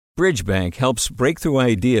Bridgebank helps breakthrough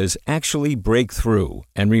ideas actually break through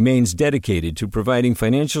and remains dedicated to providing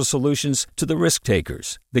financial solutions to the risk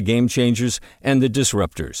takers, the game changers, and the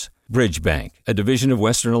disruptors. Bridgebank, a division of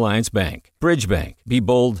Western Alliance Bank. Bridgebank. Be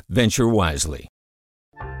bold, venture wisely.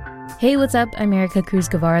 Hey, what's up? I'm Erica Cruz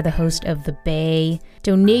Guevara, the host of The Bay.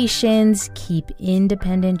 Donations keep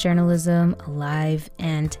independent journalism alive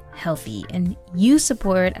and healthy. And you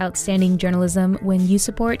support outstanding journalism when you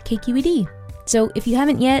support KQED. So if you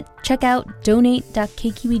haven't yet, check out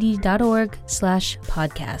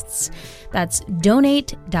donate.kqed.org/podcasts. That's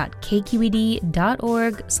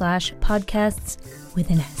donate.kqed.org/podcasts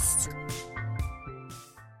with an S.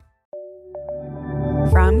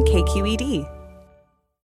 From KQED.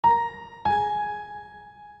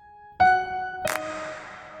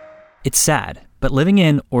 It's sad, but living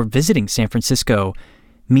in or visiting San Francisco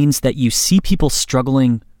means that you see people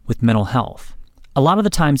struggling with mental health. A lot of the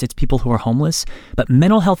times it's people who are homeless, but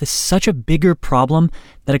mental health is such a bigger problem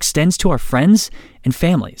that extends to our friends and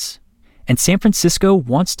families. And San Francisco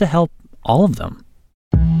wants to help all of them.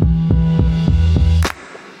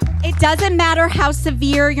 It doesn't matter how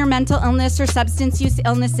severe your mental illness or substance use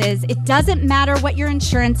illness is. It doesn't matter what your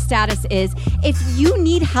insurance status is. If you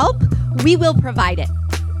need help, we will provide it.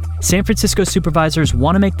 San Francisco supervisors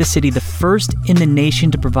want to make the city the first in the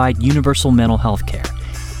nation to provide universal mental health care.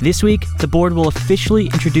 This week, the board will officially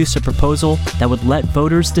introduce a proposal that would let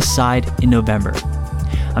voters decide in November.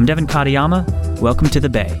 I'm Devin Katayama. Welcome to The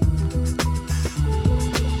Bay.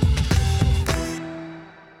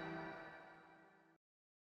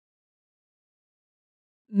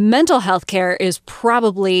 Mental health care is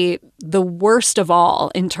probably the worst of all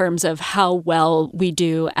in terms of how well we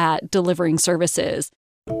do at delivering services.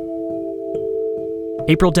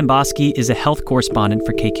 April Dembosky is a health correspondent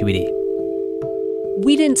for KQED.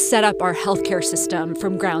 We didn't set up our healthcare system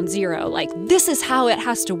from ground zero, like this is how it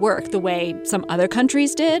has to work the way some other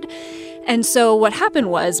countries did. And so what happened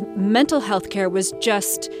was mental health care was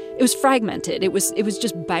fragmented. It was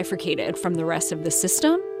just bifurcated from the rest of the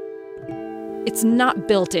system. It's not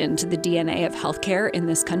built into the DNA of healthcare in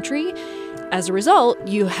this country. As a result,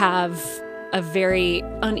 you have a very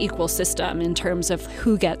unequal system in terms of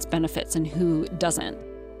who gets benefits and who doesn't.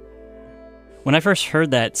 When I first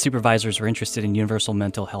heard that supervisors were interested in universal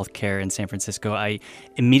mental health care in San Francisco, I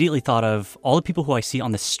immediately thought of all the people who I see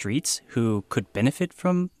on the streets who could benefit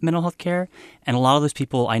from mental health care, and a lot of those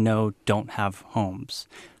people I know don't have homes.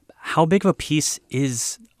 How big of a piece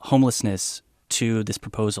is homelessness to this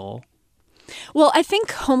proposal? Well, I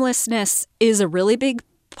think homelessness is a really big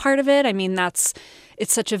part of it. I mean, it's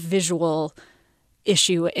such a visual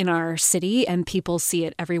issue in our city and people see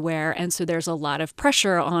it everywhere. And so there's a lot of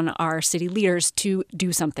pressure on our city leaders to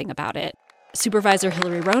do something about it. Supervisor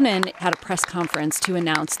Hillary Ronen had a press conference to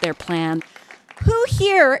announce their plan. Who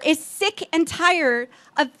here is sick and tired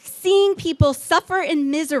of seeing people suffer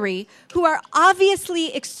in misery who are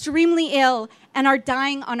obviously extremely ill and are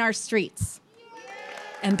dying on our streets?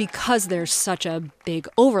 And because there's such a big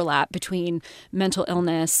overlap between mental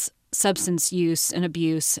illness, substance use and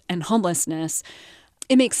abuse, and homelessness,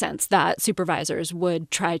 it makes sense that supervisors would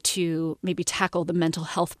try to maybe tackle the mental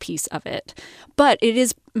health piece of it. But it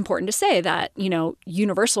is important to say that,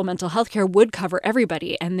 universal mental health care would cover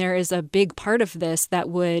everybody. And there is a big part of this that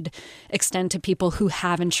would extend to people who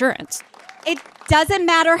have insurance. It doesn't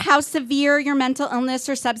matter how severe your mental illness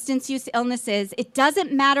or substance use illness is. It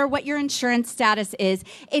doesn't matter what your insurance status is.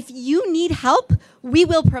 If you need help, we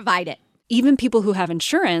will provide it. Even people who have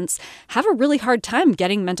insurance have a really hard time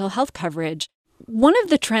getting mental health coverage. One of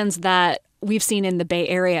the trends that we've seen in the Bay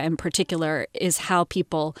Area in particular is how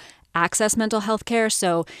people access mental health care.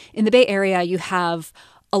 So in the Bay Area, you have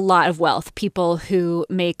a lot of wealth, people who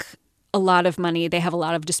make a lot of money, they have a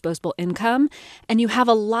lot of disposable income, and you have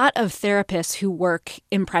a lot of therapists who work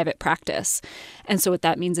in private practice. And so what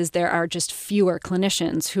that means is there are just fewer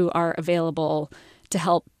clinicians who are available to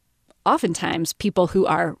help oftentimes people who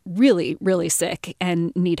are really, really sick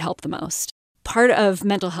and need help the most. Part of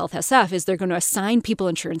mental health SF is they're going to assign people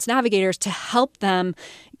insurance navigators to help them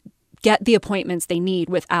get the appointments they need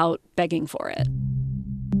without begging for it.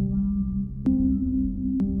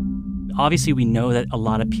 Obviously, we know that a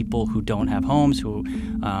lot of people who don't have homes, who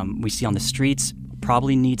we see on the streets,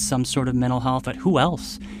 probably need some sort of mental health. But who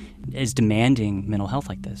else is demanding mental health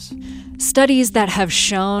like this? Studies that have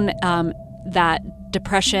shown that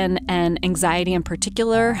depression and anxiety in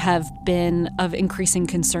particular have been of increasing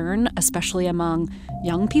concern, especially among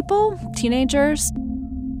young people, teenagers.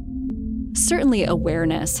 Certainly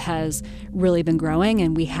awareness has really been growing,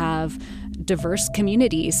 and we have diverse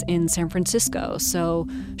communities in San Francisco. So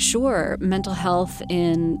sure, mental health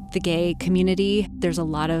in the gay community, there's a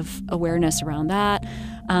lot of awareness around that.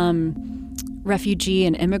 Refugee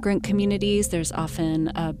and immigrant communities, there's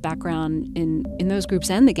often a background in those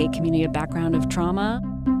groups and the gay community, a background of trauma.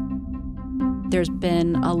 There's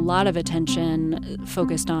been a lot of attention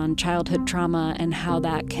focused on childhood trauma and how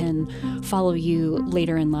that can follow you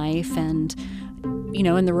later in life. And, you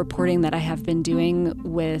know, in the reporting that I have been doing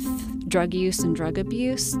with drug use and drug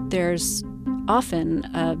abuse, there's often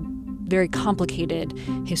a very complicated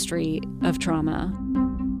history of trauma.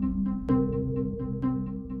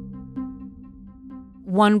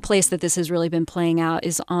 One place that this has really been playing out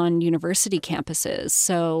is on university campuses.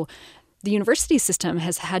 So the university system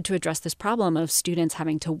has had to address this problem of students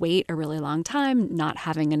having to wait a really long time, not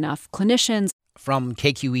having enough clinicians. From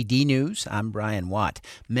KQED News, I'm Brian Watt.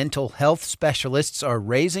 Mental health specialists are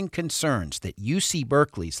raising concerns that UC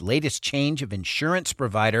Berkeley's latest change of insurance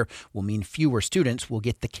provider will mean fewer students will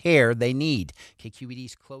get the care they need.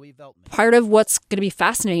 KQED's Chloe Veltman. Part of what's going to be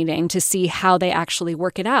fascinating to see how they actually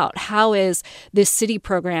work it out. How is this city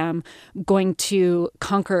program going to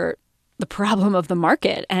conquer the problem of the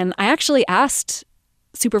market? And I actually asked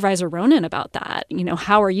Supervisor Ronan about that. You know,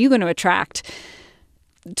 how are you going to attract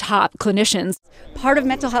top clinicians? Part of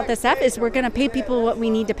Mental Health SF is we're going to pay people what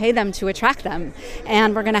we need to pay them to attract them,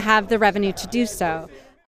 and we're going to have the revenue to do so.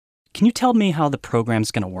 Can you tell me how the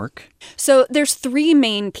program's going to work? So there's three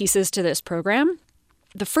main pieces to this program.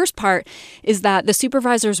 The first part is that the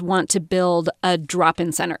supervisors want to build a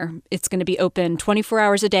drop-in center. It's going to be open 24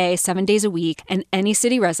 hours a day, 7 days a week, and any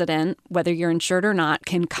city resident, whether you're insured or not,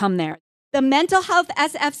 can come there. The Mental Health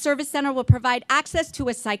SF Service Center will provide access to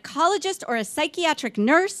a psychologist or a psychiatric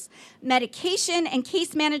nurse, medication, and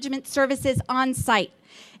case management services on site.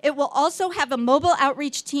 It will also have a mobile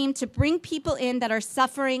outreach team to bring people in that are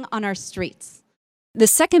suffering on our streets. The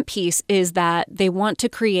second piece is that they want to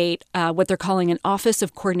create what they're calling an Office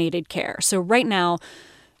of Coordinated Care. So right now,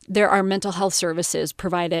 there are mental health services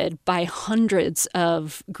provided by hundreds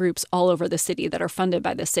of groups all over the city that are funded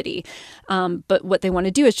by the city. But what they want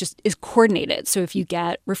to do is coordinate it. So if you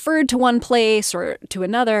get referred to one place or to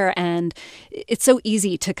another, and it's so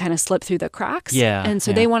easy to kind of slip through the cracks. And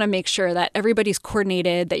so they want to make sure that everybody's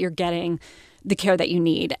coordinated, that you're getting the care that you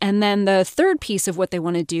need. And then the third piece of what they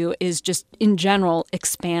want to do is just in general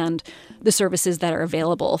expand the services that are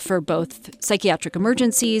available for both psychiatric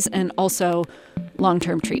emergencies and also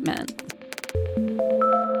long-term treatment.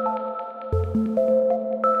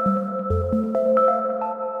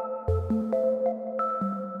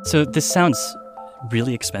 So this sounds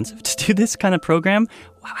really expensive to do this kind of program.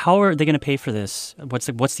 How are they going to pay for this?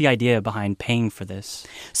 What's the idea behind paying for this?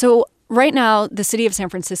 So right now, the city of San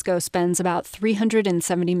Francisco spends about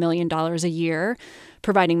 $370 million a year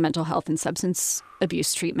providing mental health and substance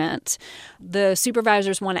abuse treatment. The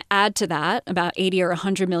supervisors want to add to that about $80 or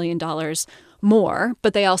 $100 million more,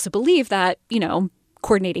 but they also believe that, you know,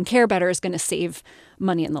 coordinating care better is going to save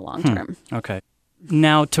money in the long term. Okay.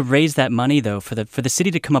 Now, to raise that money, though, for the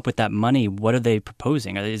city to come up with that money, what are they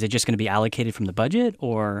proposing? Is it just going to be allocated from the budget,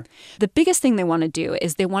 or? The biggest thing they want to do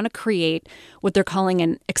is they want to create what they're calling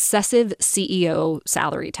an excessive CEO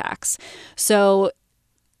salary tax. So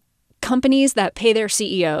companies that pay their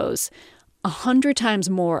CEOs 100 times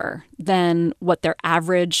more than what their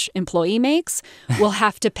average employee makes will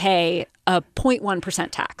have to pay a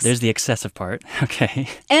 0.1% tax. There's the excessive part. Okay.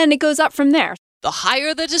 And it goes up from there. The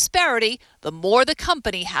higher the disparity, the more the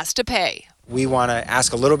company has to pay. We want to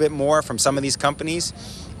ask a little bit more from some of these companies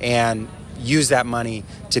and use that money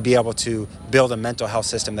to be able to build a mental health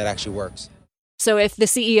system that actually works. So if the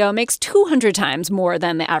CEO makes 200 times more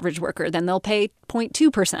than the average worker, then they'll pay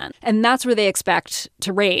 0.2%. And that's where they expect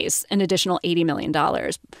to raise an additional $80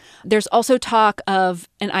 million. There's also talk of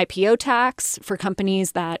an IPO tax for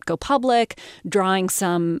companies that go public, drawing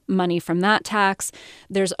some money from that tax.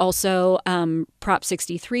 There's also Prop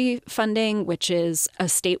 63 funding, which is a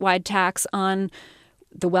statewide tax on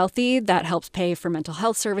the wealthy that helps pay for mental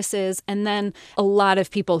health services. And then a lot of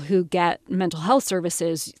people who get mental health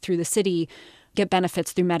services through the city get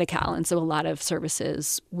benefits through Medi-Cal, and so a lot of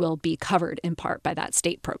services will be covered in part by that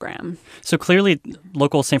state program. So clearly,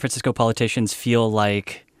 local San Francisco politicians feel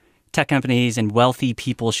like tech companies and wealthy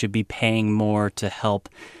people should be paying more to help,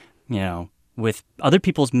 you know, with other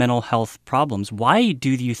people's mental health problems. Why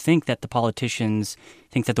do you think that the politicians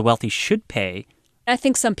think that the wealthy should pay? I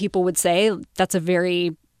think some people would say that's a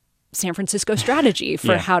very San Francisco strategy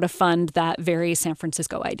for how to fund that very San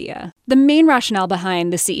Francisco idea. The main rationale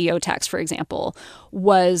behind the CEO tax, for example,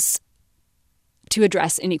 was to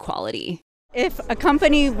address inequality. If a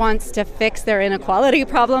company wants to fix their inequality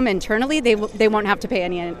problem internally, they won't have to pay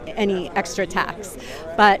any extra tax.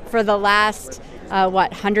 But for the last,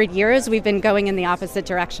 100 years, we've been going in the opposite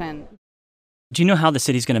direction. Do you know how the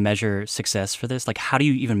city's going to measure success for this? Like, how do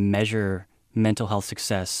you even measure mental health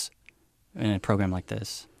success in a program like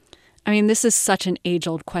this? I mean, this is such an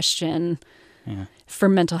age-old question for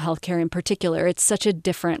mental health care in particular. It's such a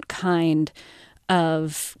different kind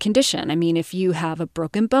of condition. I mean, if you have a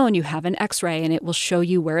broken bone, you have an x-ray and it will show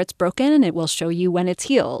you where it's broken and it will show you when it's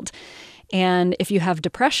healed. And if you have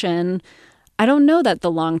depression, I don't know that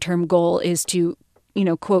the long-term goal is to,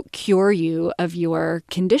 quote, cure you of your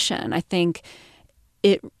condition. I think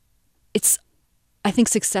I think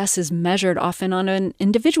success is measured often on an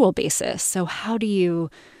individual basis. So how do you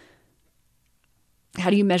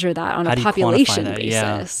measure that on a population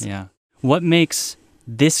basis? Yeah. What makes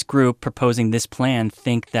this group proposing this plan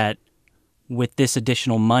think that with this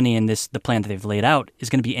additional money and the plan that they've laid out is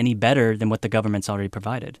going to be any better than what the government's already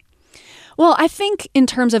provided? Well, I think in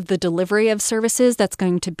terms of the delivery of services, that's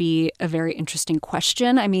going to be a very interesting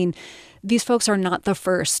question. I mean, these folks are not the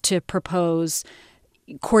first to propose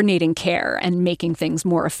coordinating care and making things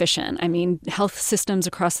more efficient. I mean, health systems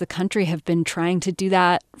across the country have been trying to do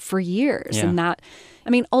that for years. Yeah.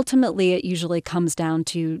 And ultimately it usually comes down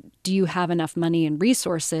to, do you have enough money and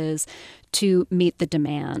resources to meet the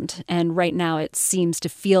demand? And right now it seems to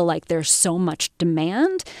feel like there's so much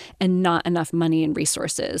demand and not enough money and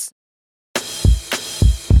resources.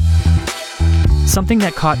 Something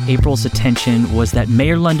that caught April's attention was that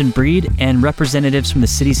Mayor London Breed and representatives from the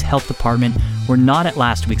city's health department were not at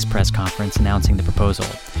last week's press conference announcing the proposal.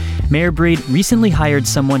 Mayor Breed recently hired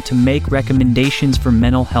someone to make recommendations for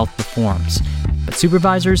mental health reforms, but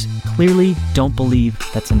supervisors clearly don't believe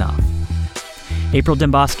that's enough. April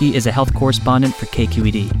Dembosky is a health correspondent for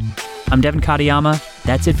KQED. I'm Devin Katayama.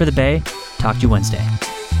 That's it for the Bay. Talk to you Wednesday.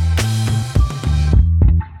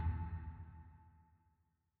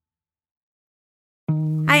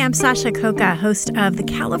 Hi, I'm Sasha Koka, host of the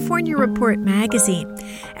California Report magazine.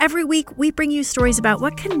 Every week, we bring you stories about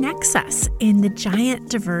what connects us in the giant,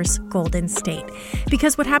 diverse Golden State.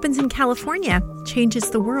 Because what happens in California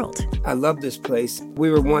changes the world. I love this place. We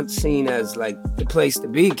were once seen as like the place to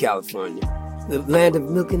be, California. The land of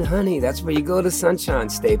milk and honey. That's where you go to Sunshine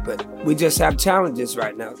State. But we just have challenges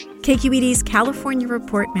right now. KQED's California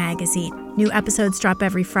Report magazine. New episodes drop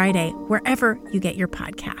every Friday, wherever you get your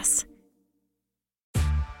podcasts.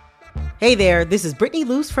 Hey there, this is Brittany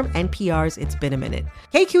Luce from NPR's It's Been a Minute.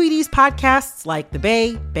 KQED's podcasts like The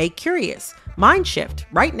Bay, Bay Curious, Mind Shift,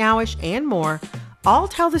 Right Nowish, and more all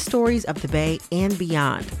tell the stories of the Bay and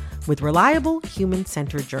beyond with reliable,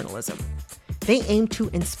 human-centered journalism. They aim to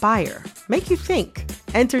inspire, make you think,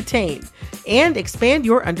 entertain, and expand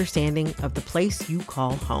your understanding of the place you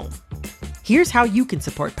call home. Here's how you can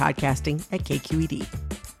support podcasting at KQED.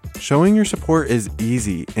 Showing your support is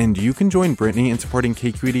easy, and you can join Brittany in supporting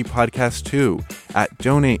KQED Podcast too at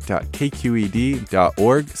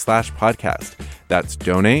donate.kqed.org/podcast. That's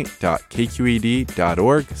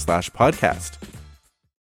donate.kqed.org/podcast.